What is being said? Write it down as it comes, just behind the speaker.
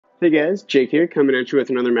Hey guys, Jake here, coming at you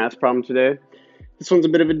with another math problem today. This one's a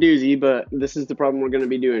bit of a doozy, but this is the problem we're going to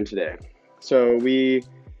be doing today. So we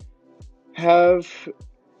have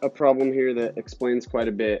a problem here that explains quite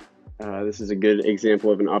a bit. This is a good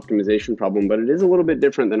example of an optimization problem, but it is a little bit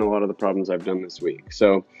different than a lot of the problems I've done this week.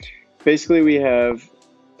 So basically we have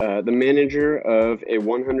the manager of a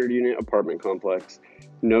 100-unit apartment complex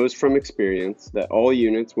knows from experience that all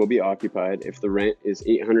units will be occupied if the rent is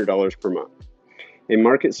 $800 per month. A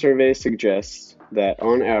market survey suggests that,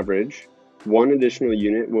 on average, one additional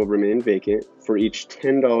unit will remain vacant for each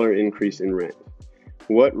 $10 increase in rent.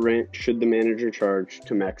 What rent should the manager charge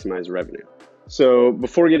to maximize revenue? So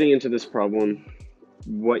before getting into this problem,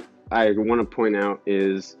 what I want to point out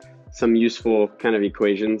is some useful kind of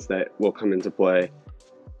equations that will come into play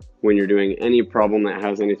when you're doing any problem that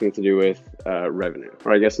has anything to do with revenue.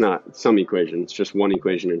 Or I guess not some equations, just one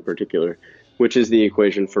equation in particular, which is the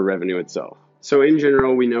equation for revenue itself. So in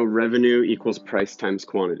general, we know revenue equals price times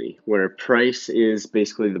quantity, where price is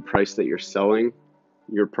basically the price that you're selling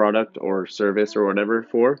your product or service or whatever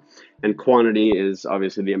for, and quantity is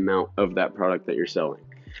obviously the amount of that product that you're selling.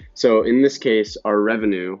 So in this case, our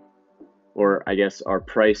revenue, or I guess our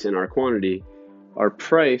price and our quantity, our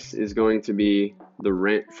price is going to be the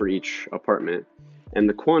rent for each apartment, and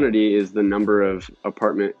the quantity is the number of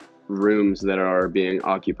apartment rooms that are being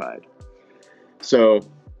occupied. So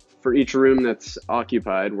for each room that's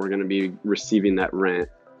occupied, we're going to be receiving that rent.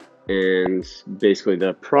 And basically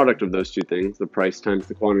the product of those two things, the price times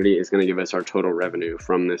the quantity, is going to give us our total revenue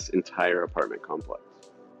from this entire apartment complex.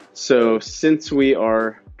 So since we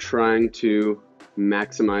are trying to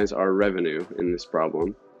maximize our revenue in this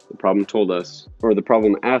problem, the problem told us, or the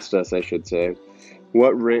problem asked us, I should say,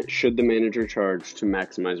 what rent should the manager charge to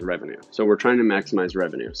maximize revenue? So we're trying to maximize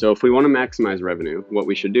revenue. So if we want to maximize revenue, what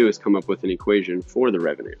we should do is come up with an equation for the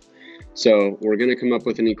revenue. So we're going to come up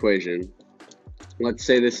with an equation. Let's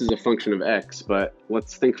say this is a function of x, but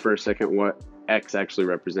let's think for a second what x actually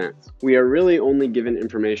represents. We are really only given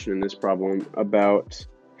information in this problem about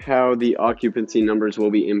how the occupancy numbers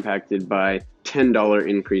will be impacted by $10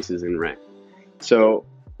 increases in rent. So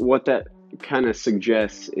what that kind of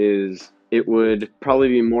suggests is it would probably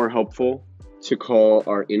be more helpful to call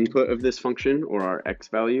our input of this function, or our x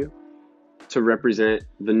value, to represent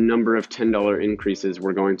the number of $10 increases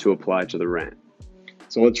we're going to apply to the rent.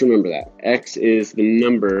 So let's remember that. X is the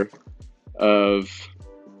number of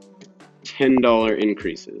 $10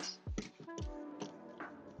 increases.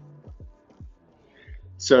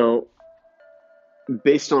 So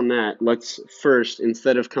based on that, let's first,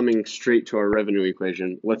 instead of coming straight to our revenue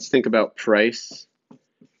equation, let's think about price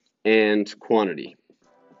and quantity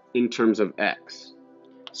in terms of x.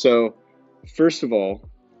 So first of all,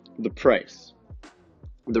 the price.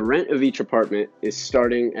 The rent of each apartment is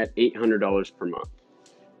starting at $800 per month,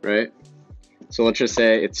 right? So let's just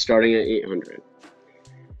say it's starting at $800.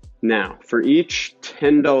 Now, for each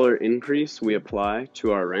 $10 increase we apply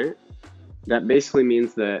to our rent, that basically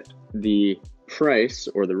means that the price,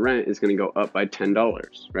 or the rent, is going to go up by $10,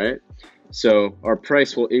 right? So our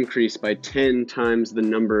price will increase by 10 times the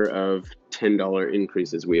number of $10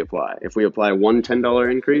 increases we apply. If we apply one $10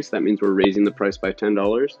 increase, that means we're raising the price by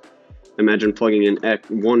 $10. Imagine plugging in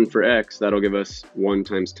 1 for x, that'll give us 1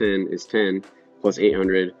 times 10 is 10, plus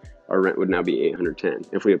 800, our rent would now be 810.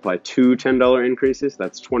 If we apply two $10 increases,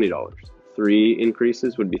 that's $20. 3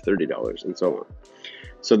 increases would be $30, and so on.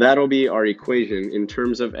 So that'll be our equation in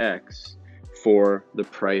terms of x for the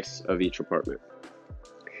price of each apartment.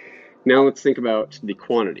 Now let's think about the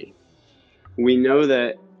quantity. We know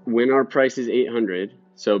that when our price is 800,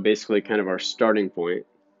 so basically kind of our starting point,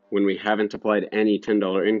 when we haven't applied any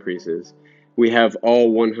 $10 increases, we have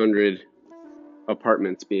all 100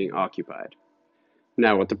 apartments being occupied.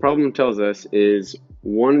 Now what the problem tells us is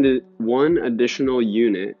one additional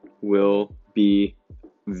unit will be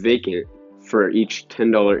vacant for each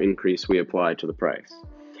 $10 increase we apply to the price.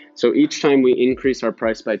 So each time we increase our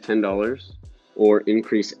price by $10, or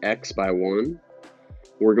increase x by 1,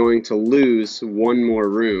 we're going to lose one more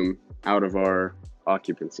room out of our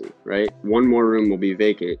occupancy, right? One more room will be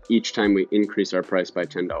vacant each time we increase our price by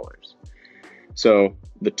 $10. So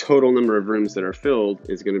the total number of rooms that are filled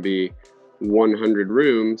is going to be 100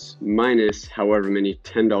 rooms minus however many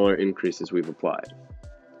 $10 increases we've applied.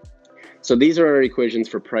 So these are our equations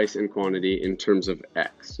for price and quantity in terms of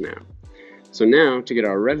x now. So now, to get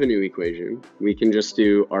our revenue equation, we can just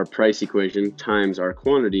do our price equation times our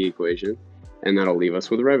quantity equation, and that'll leave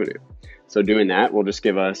us with revenue. So doing that will just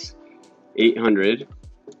give us 800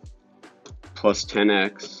 plus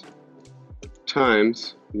 10x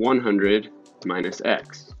times 100 minus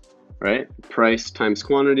x, right? Price times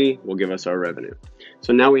quantity will give us our revenue.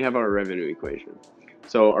 So now we have our revenue equation.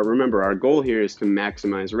 So remember, our goal here is to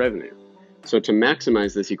maximize revenue. So to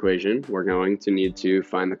maximize this equation, we're going to need to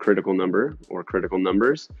find the critical number or critical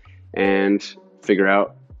numbers and figure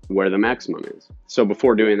out where the maximum is. So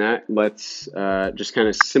before doing that, let's just kind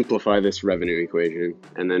of simplify this revenue equation,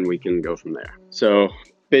 and then we can go from there. So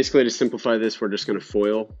basically, to simplify this, we're just going to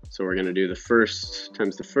FOIL. So we're going to do the first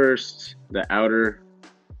times the first, the outer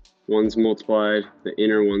ones multiplied, the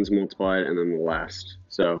inner ones multiplied, and then the last.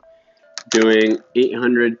 So doing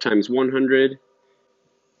 800 times 100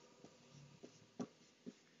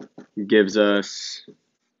 gives us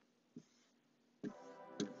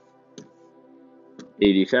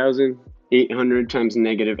 80,000. 800 times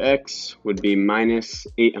negative x would be minus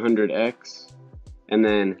 800x. And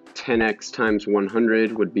then 10x times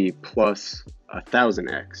 100 would be plus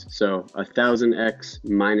 1000x. So 1000x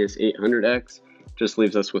minus 800x just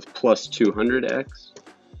leaves us with plus 200x.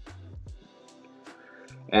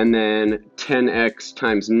 And then 10x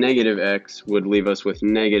times negative x would leave us with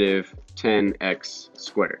negative 10x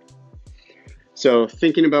squared. So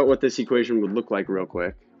thinking about what this equation would look like real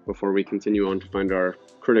quick before we continue on to find our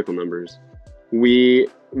critical numbers, we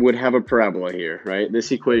would have a parabola here, right?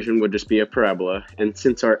 This equation would just be a parabola, and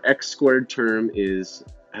since our x squared term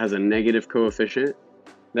has a negative coefficient,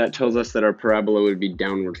 that tells us that our parabola would be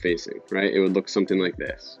downward facing, right? It would look something like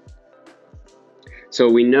this. So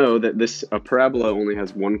we know that a parabola only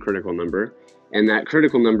has one critical number, and that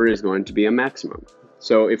critical number is going to be a maximum.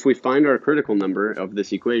 So if we find our critical number of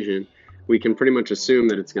this equation, we can pretty much assume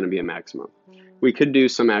that it's going to be a maximum. We could do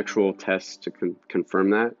some actual tests to confirm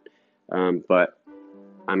that, but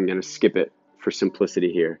I'm going to skip it for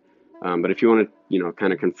simplicity here. But if you want to,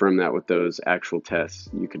 kind of confirm that with those actual tests,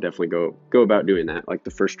 you could definitely go about doing that, like the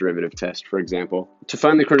first derivative test, for example. To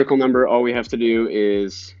find the critical number, all we have to do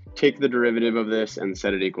is take the derivative of this and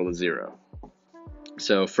set it equal to 0.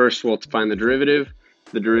 So first we'll find the derivative.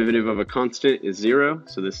 The derivative of a constant is 0,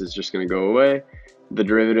 so this is just going to go away. The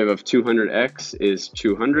derivative of 200x is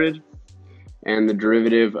 200. And the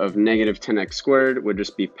derivative of negative 10x squared would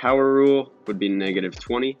just be power rule, would be negative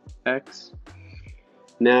 20x.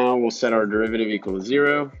 Now we'll set our derivative equal to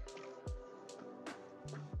 0.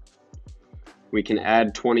 We can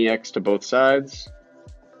add 20x to both sides,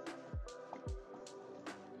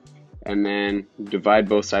 and then divide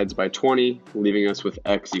both sides by 20, leaving us with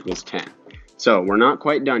x equals 10. So we're not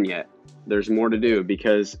quite done yet. There's more to do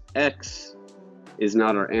because x is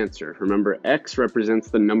not our answer. Remember, x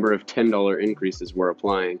represents the number of $10 increases we're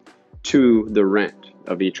applying to the rent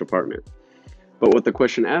of each apartment. But what the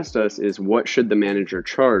question asked us is, what should the manager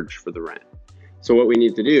charge for the rent? So what we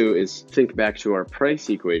need to do is think back to our price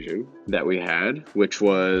equation that we had, which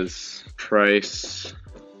was price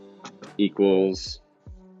equals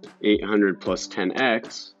 800 plus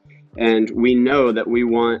 10x. And we know that we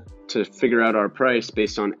want to figure out our price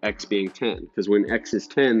based on x being 10, because when x is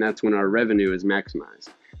 10, that's when our revenue is maximized.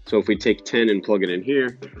 So if we take 10 and plug it in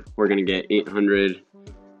here, we're going to get 800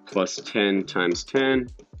 plus 10 times 10.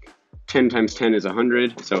 10 times 10 is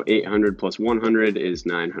 100, so 800 plus 100 is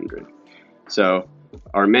 900. So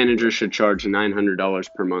our manager should charge $900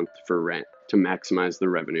 per month for rent to maximize the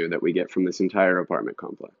revenue that we get from this entire apartment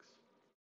complex.